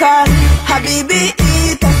habibi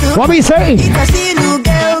itasukar. What we say? Itashilu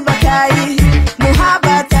girl batai,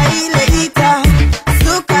 muhabata ile ita.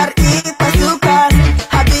 Sukar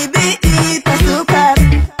habibi itasukar.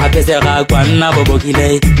 Apesera kwana bobo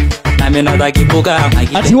kile. Na mena takipuka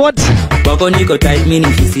magile. Ati what? Boko niko tight mini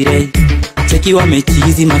fisire. Cheki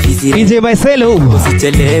wamechizi mafisire. DJ Marcelo.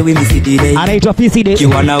 Usichelewi misidire. Anaitwa Fiside.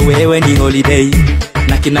 Kiwa na wewe ni holiday.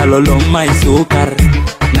 Na kina loloma isukar.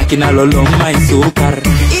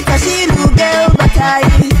 Itashilu girl batai.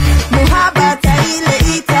 Muhabata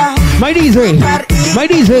ile ita. My DJ.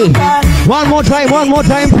 One more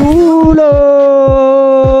time. Pulo.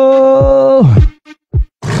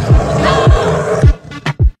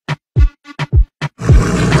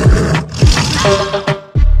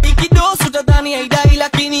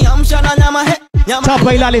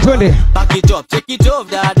 Tapa ilale twende. Back it up, check it off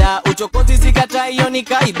dada. Uchokozi zikata hiyo ni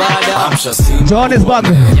kaibada. Johannesburg,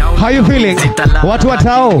 how you feeling? Watu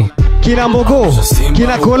watao, kina Mbogo,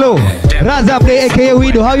 kina Kolo, Raza Play aka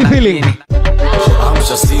Wido, how you feeling?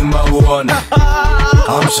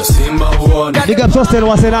 Big up Sosten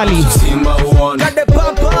wa Senali.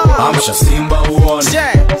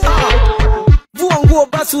 Vua nguo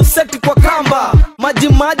basi useti kwa kamba.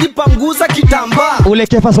 Maji panguza kitamba. Ule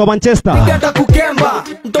Kefas wa Manchester. Nigata kukemba.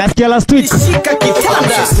 Nasikia last week. Shika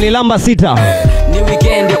kitanda. Ni lamba 6. Ni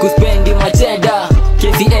weekend kuspendi macheda.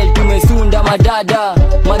 KCL tumesunda madada.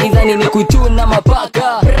 Magizani ni kuchuna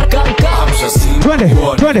mapaka. Twende.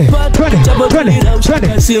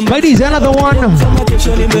 My DJ another one.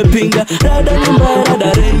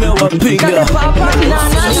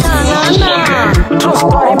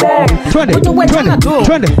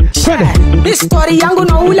 Twende. This story yangu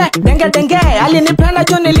na ule denge alinipenda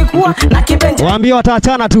jo nilikuwa na kipenje. Waambie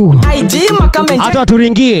wataachana tu. IG makamenje. Hata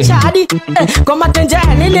turingie. Chadi kwa matenje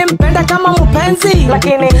nilimpenda kama mpenzi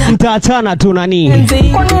lakini mtaachana tu nani?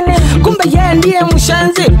 Kwa nini? Kumbe yeye ndiye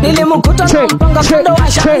mshenzi. Nilimkuta na mpanga kando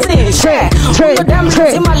wa shanzi. Huyo dem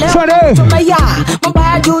lazima leo tumea.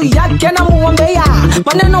 Mabaya juu yake na muombea.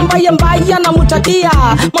 Maneno mbaya na mutakia.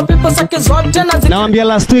 Mapipo zake zote na naambia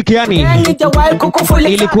last week yani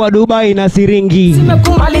ilikuwa Dubai na siringi.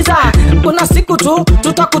 Simekumaliza. Kuna siku tu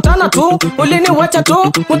tutakutana tu. Uliniwacha tu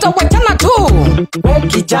utawachana tu. Wewe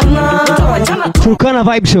kijana utawachana tu. Turkana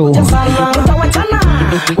Vibe Show. Utawachana.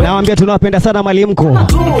 Nawaambia tunawapenda sana mali mko.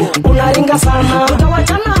 Unaringa sana,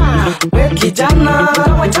 utawachana. We kijana,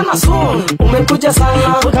 utawachana soon. Umekuja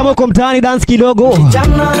sana. Kama uko mtaani dance kidogo.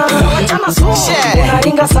 Kijana, utawachana soon.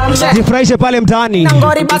 Unaringa sana. Jifurahishe pale mtaani.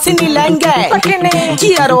 Nangori basi nilenge. Lakini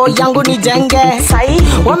kiaro yangu ni jenge. Sai,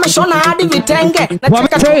 wameshona hadi vitenge.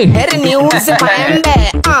 Nataka tu heri niuze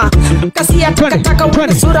maembe. Kasi ya takataka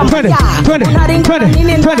uwe sura mbaya. Unaringa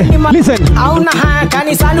nini ndani ma. Listen. Auna haa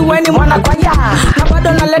kanisani weni mwana kwaya. Na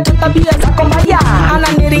bado naleta tabia zako mbaya.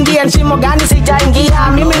 Ananiringia nshimo gani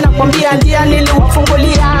sijaingia. Mimi nakwambia njia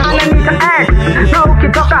niliwafungulia. Ananiita na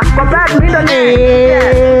ukitoka kwa bed middle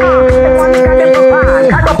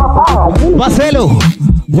Marcelo,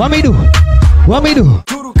 Wamidu,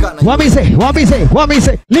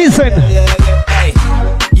 Wamise, listen.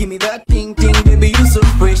 Give me that ting ting, baby, you so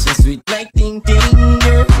precious, sweet like ting ting.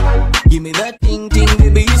 Yeah. Give me that ting ting,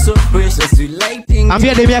 baby, you so precious, sweet like ting.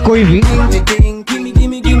 Ambia demi yako hivi.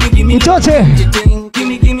 Mchoche.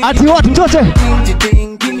 Ati what mchoche?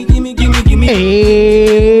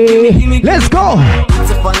 Let's go.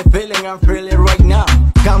 It's a funny feeling, I'm feeling right now.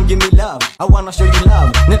 Come give me love, I wanna show you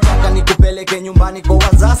love. Nataka nikupeleke nyumbani kwa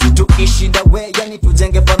wazazi, tuishi the way, yani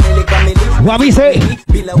tujenge family kamili. Wamise.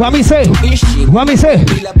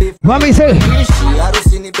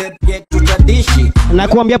 Harusi ni babe get tutadishi.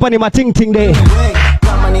 Nakuambia hapa ni mating ting day.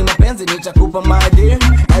 Kama ni mapenzi nitakupa my dear.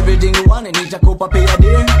 Everything you want nitakupa pia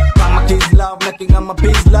dear. Kama kiss love, nothing I'm a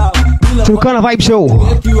peace love. Turkana vibe show.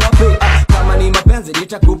 Kama ni mapenzi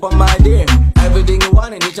nitakupa my dear. Everything you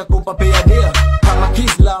want nitakupa pia dear. Kama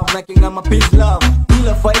kiss love, nothing I'm a peace love. We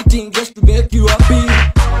love fighting just to make you happy.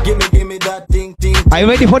 Give me that ting ting. Are you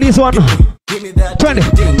ready for this one? Give me that 20.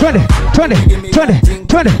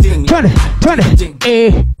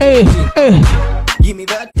 Give me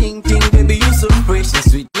that ting ting, baby, you so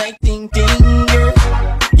precious, sweet like ting ting. Yeah.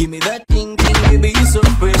 Give me that ting ting, baby, you so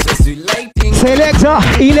precious, sweet like ting. Selector,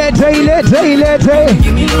 ilete.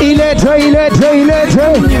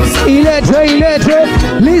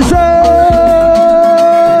 Listen.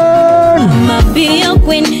 Be your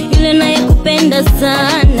queen, yule nayekupenda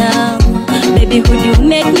sana. Baby, could you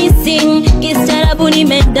make me sing? Kistaarabu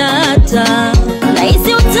nimedata.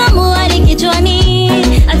 Nahisi utamu hadi kichwani,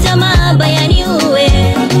 hata mahaba yaniue.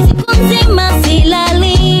 Siku nzima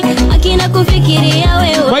silali, akina kufikiria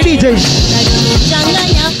wewe. My DJ.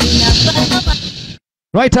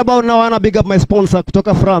 Right about now, I wanna big up my sponsor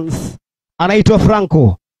kutoka France. Anaitwa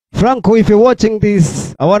Franco. Franco, if you're watching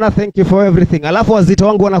this, I wanna thank you for everything. Alafu wazito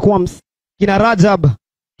wangu wanakuwa kina Rajab,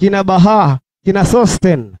 kina Baha, kina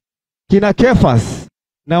Sosten, kina Kefas.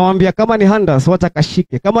 Nawaambia kama ni Handas wacha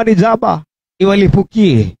kashike, kama ni Jaba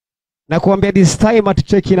iwalipukie. Na kuambia this time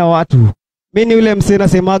atucheki na watu. Mimi ni yule msee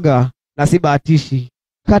nasemaga na sibahatishi.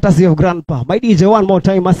 Courtesy of grandpa. My DJ one more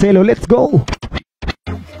time, Marcelo, let's go.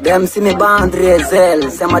 Them see me band Rezel,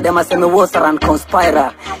 some of them I say me water and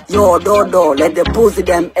conspire. Yo dodo, let the pussy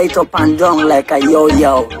them eat up and down like a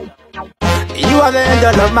yo-yo. You are the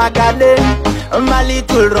angel of my garden, my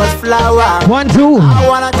little rose flower. 1, 2. I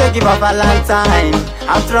wanna take you for Valentine.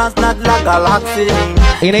 I'm trust not like a galaxy.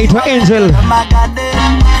 Inaitwa Angel. My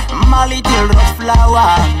garden, my little rose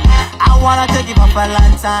flower. I wanna take you for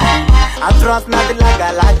Valentine. I trust not like a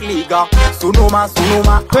galaxy. Sunoma. 20.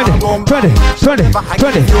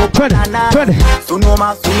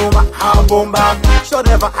 Sunoma, how bomba. Should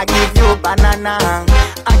ever I give you banana.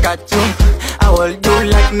 I got you. I will do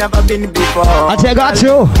like never been before. I got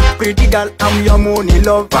you. Pretty girl, I'm your money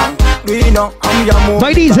lover. Do you know I'm your money?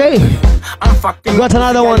 My DJ. I'm fucking got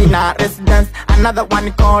another one. In our residence, another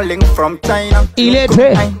one calling from China.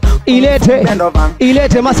 Ilete,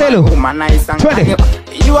 Marcelo. 20.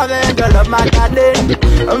 You are the girl of my garden,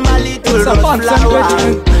 my little rose flower.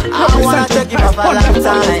 I wanna take you for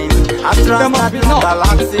Valentine. I'm trying not to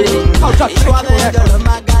galaxy. You are the girl of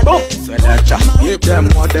my garden. Give them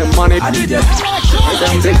all the money. Them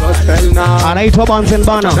big gospel now. Anaitwa Bansen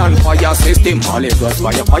Bana. Done for your system, all it goes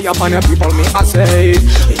for your fire upon your people. Me I say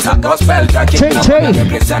it's a gospel that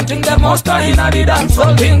representing the most high in the dance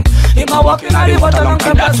hall thing. In my walking on the bottom,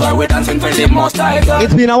 that's why we dancing for the most high God.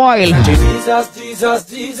 It's been a while. Jesus.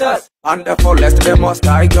 And the fullest the most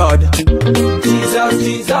high God.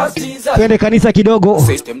 Jesus. Twende kanisa kidogo.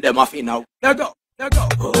 System them off now. Let go.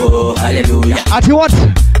 Oh, hallelujah. Ati what?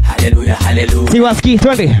 Hallelujah. Siwaski,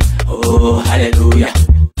 twende. Oh, hallelujah.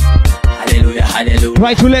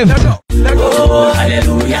 Right to left. Oh,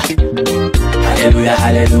 hallelujah.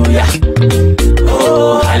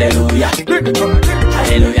 Oh, hallelujah. Give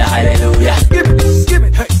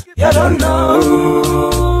it. You don't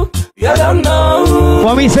know.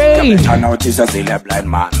 What we say? I know Jesus is a blind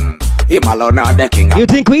man. Him alone are the king. You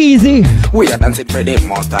think we easy? We are dancing for the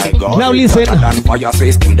most high God. Now listen. Dance for your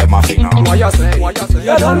system, them a finna. What you say?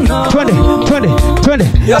 You don't know. 20.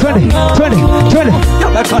 You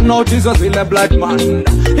better know Jesus in a black man.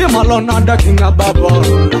 Him alone are the king above all.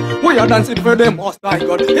 We are dancing for the most high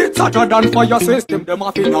God. It's hotter than for your system, them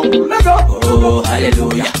a finna. Let go. Oh,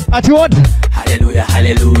 hallelujah. At what? Hallelujah,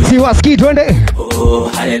 hallelujah. See what ski 20. Oh,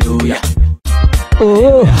 hallelujah.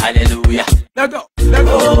 Oh, hallelujah. Let go.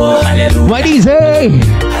 Oh, hallelujah. What is it?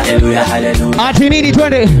 Hallelujah, hallelujah. Ati nini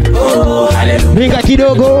 20. Oh, hallelujah. Ninga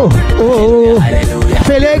kidogo. Oh, hallelujah.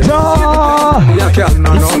 Selector.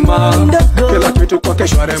 Kila kitu kwa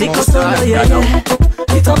keshware mosa.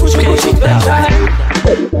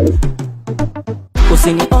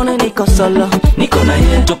 Usinione niko solo, niko na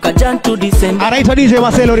ye. Toka Jan to December. Anaitwa DJ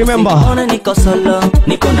Marcelo, remember. Usinione niko solo,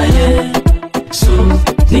 niko na ye.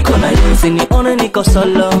 Niko na ye. Usinione niko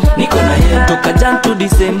solo, niko na ye. Toka Jan to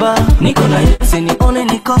December. Niko na ye. Usinione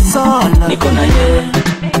niko solo, niko na ye.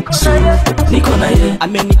 Niko na ye.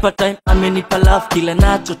 Amenipa time, amenipa love, kila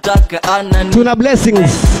nachotaka anani. Tuna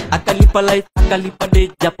blessings. Akalipa life, akalipa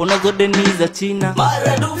day, japo nazo deni za China.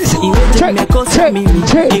 Iweje nimekosa mimi,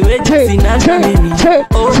 iweje sina mimi.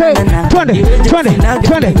 Oh nana, 20.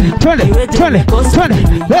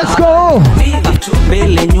 Let's go.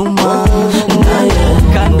 Mbele nyuma,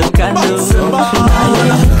 kando kati.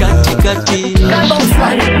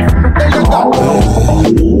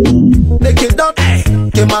 Naked dot,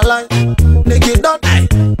 came my life. Naked dot,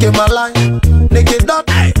 came my life. Naked dot,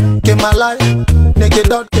 came my life. Naked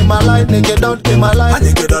dot, came my life. Naked dot, came my life.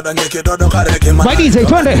 Naked dot, kare came my life. My DJ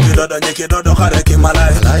 20. Naked dot, kare came my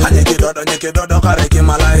life. Naked dot, kare came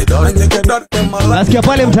my life. Naked dot, came my life. Nasikia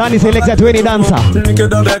pale mtaani selector 20 dancer. Naked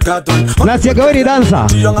dot, carton. Nasikia kweni dancer.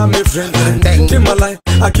 Young my friend. Came my life.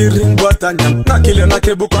 Akiringwa tanyam. Nakile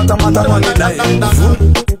nakebuka tamata mani dai.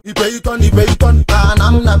 Ipe iton.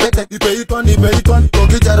 Kanam na bete. Ipe iton.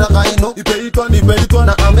 Kokijara kaino. Ipe iton.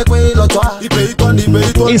 Na amekwe lotwa. Ipe iton.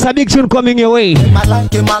 It's a big tune coming your way. My life.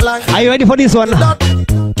 Are you ready for this one?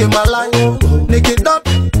 Came my life. Naked dot.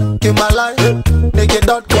 Came my life. Naked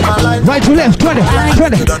dot. Came my life. Right to left. 20.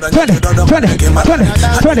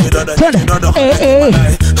 Hey.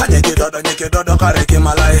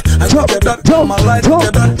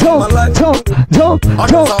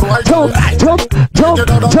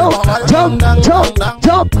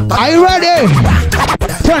 Jump. Are you ready?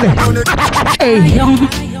 20. Hey.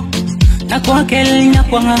 Nakwakel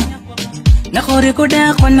nyakwanga nakore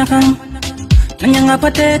koda kwanakang nanyanga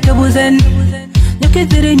pate kebuzen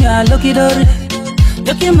nyakitiri nya lokidor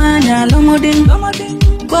nyakimanya lomoding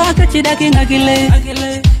kwa kachidaki ngakile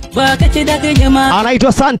kwa kachidaki jema.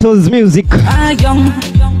 Anaitwa Santos Music. Ayong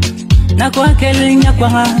nakwakel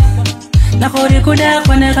nyakwanga nakore koda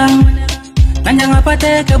kwanakang nanyanga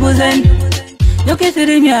pate kebuzen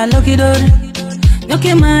nyakitiri nya lokidor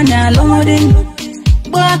nyakimanya lomoding.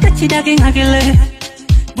 Big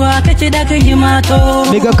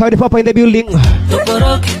up Cody Papa in the building.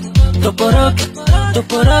 Toporok.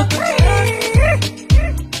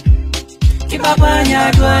 Kibaba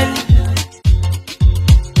nyadwal.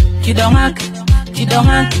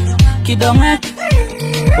 Kidongat.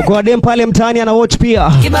 Uko dem pale mtaani ana watch pia.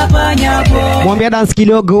 Kibaba nyabo. Mwambie dance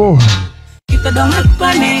kidogo. Kitadongat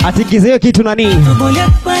pane. Atikizeyo kitu nani?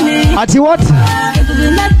 Ati what?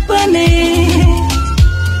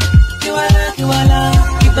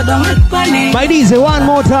 Kitadongat pane. My DJ one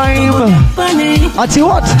more time. Ati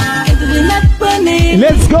what?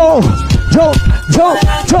 Let's go. Jump.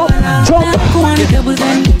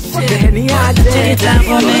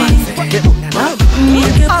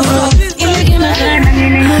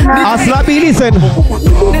 Aslabi, listen.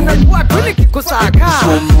 Nimekuwa tulikikusaka,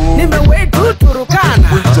 nimewetu Turkana,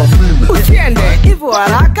 usiende hivyo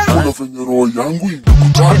haraka.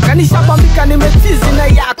 Kanishabambika nimechizi na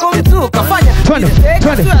yako mtu kafanya.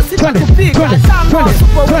 Sita kupiga tano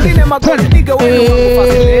supo wengine magoli niga wenu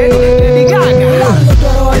wakufasile nigaga.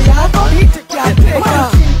 Ndoro yako itikiateka,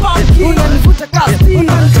 unanivuta kasi,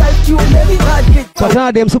 unanikalki umeli hadi.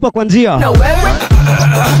 Patana dem super kwa njia. Na wewe,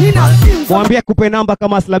 nina simu. Mwambie kupe namba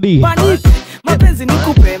kama Aslabi. Mapenzi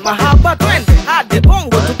nikupe mahaba twende hadi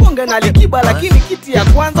bongo tuponge na likiba, lakini kiti ya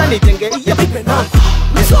kwanza nitenge iya nipe namba.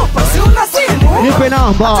 Misopa si una simu. Nipe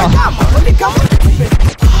namba. Hata kama ulika mwizi.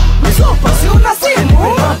 Misopa si una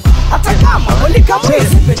simu. Hata kama ulika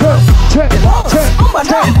mwizi. Omba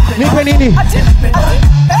namba. Nipe nini?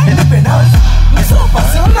 Nipe namba. Misopa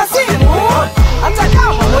si una simu. Hata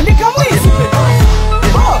kama ulika mwizi.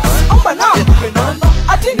 Omba namba.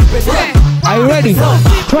 Ati nipe namba. Are you ready?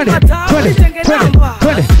 20.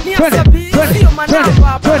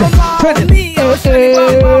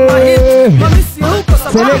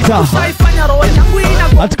 Selector. Ushaifanya roho yangu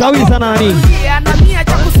inagonga. Hatukawi sana nani? Anania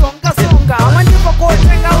cha kusonga songa. Ama ndipo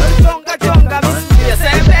kotenga usichonga chonga. Misikia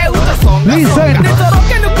sembe utasonga. Listen.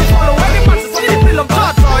 Nitoroke nikufollow wewe masisiri bila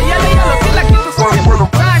mtoto. Yale yale kila kitu songa.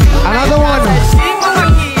 Another one.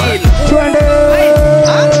 Twende.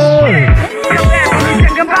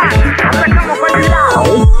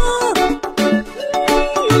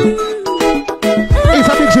 It's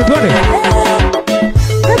a big shit, twende.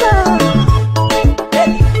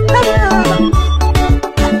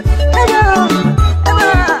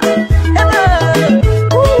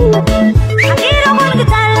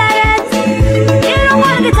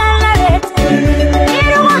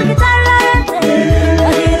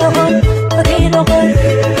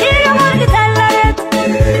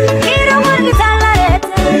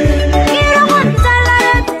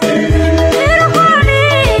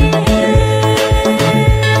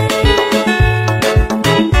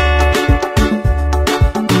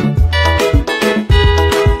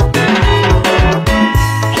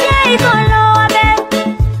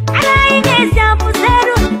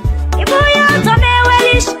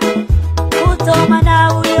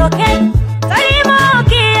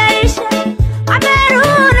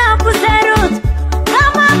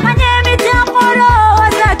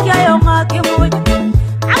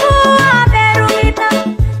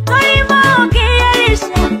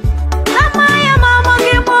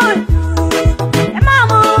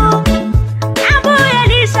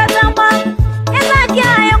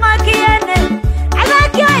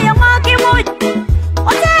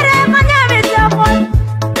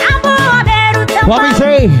 What we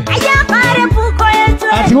say?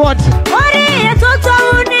 At what?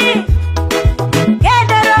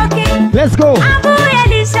 Let's go.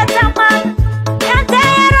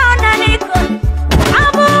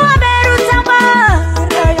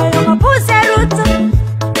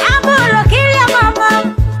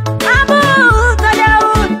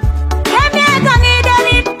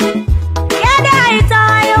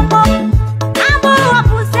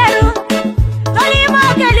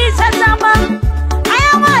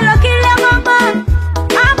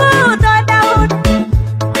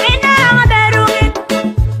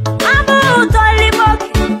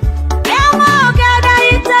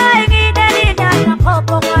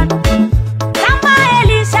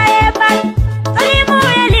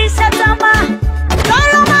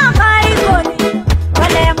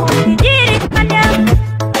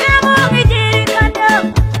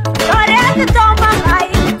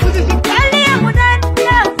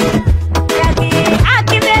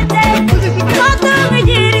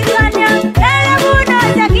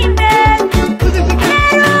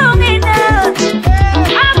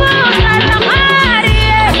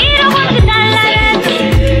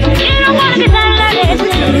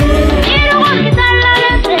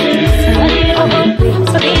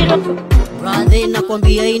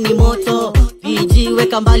 nakwambia hii ni moto,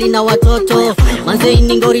 ijiweka mbali na watoto, manze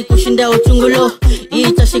ni ngori kushinda uchungulo,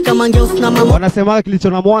 itashika mangeus na mama. Wanasema kilicho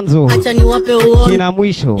na mwanzo acha niwape uone kina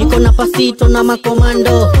mwisho. Iko na pasito na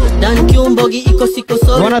makomando, Dan Kiumbogi iko siko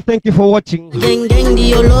solo. Wanna thank you for watching. Gang gang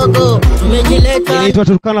ndio logo, tumejileta. Inaitwa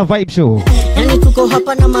Turkana Vibe Show. Yani tuko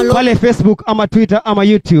hapa na malo. Pale Facebook ama Twitter ama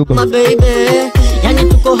YouTube. My baby, yani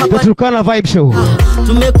tuko hapa. Turkana Vibe Show.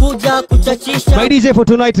 Tumekuja kuchachisha. My DJ for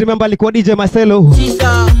tonight, remember alikuwa DJ Marcelo.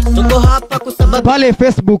 Chisha, tuko hapa kusababu. Pale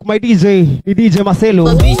Facebook my DJ ni DJ Marcelo.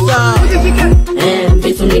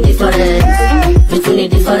 Vitu ni different. Vitu ni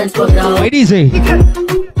different kwa ground. My DJ.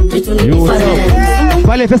 Vitu ni different.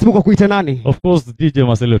 Pale Facebook wakuita nani? Of course DJ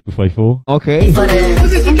Marcelo 254. Okay.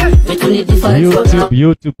 Vitu ni different.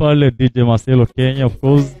 YouTube pale DJ Marcelo Kenya of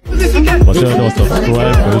course. Whatever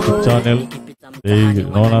subscribe to YouTube channel. They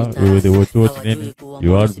naona they watch nini,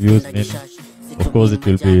 you add views nini. Of course it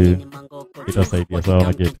will be itasaidia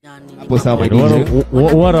sana get. Hapo sawa my DJ.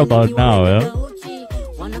 What about now eh?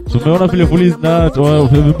 Tumeona vile police na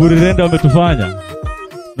Viburi Rende wametufanya.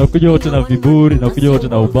 Nakuja wote na viburi, nakuja wote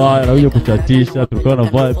na ubaya, nakuja kuchatisha, Turkana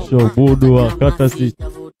Vibe Show, Budua, Courtesy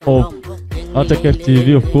of Attacker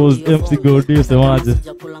TV, of course, MC Goldie, semaje.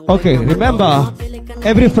 Okay, remember,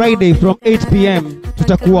 every Friday from 8 p.m.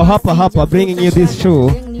 tutakuwa hapa bringing you this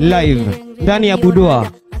show live, ndani ya Budua,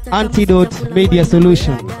 Antidote Media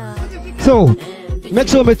Solution. So, make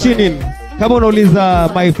sure me tune in. Kama unauliza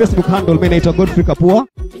my Facebook handle, mimi naitwa Godfrey Kapua.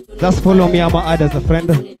 Just follow me ama add as a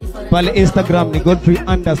friend. Pale Instagram ni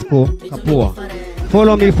Godfrey_Kapua.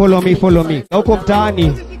 Follow me. Huko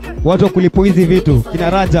mtaani watu kulipo hizi vitu, kina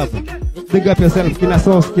Rajab, big up yourself, kina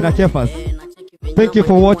Sauce, kina Kefas. Thank you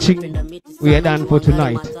for watching. We are done for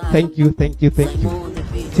tonight. Thank you.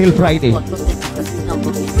 Till Friday.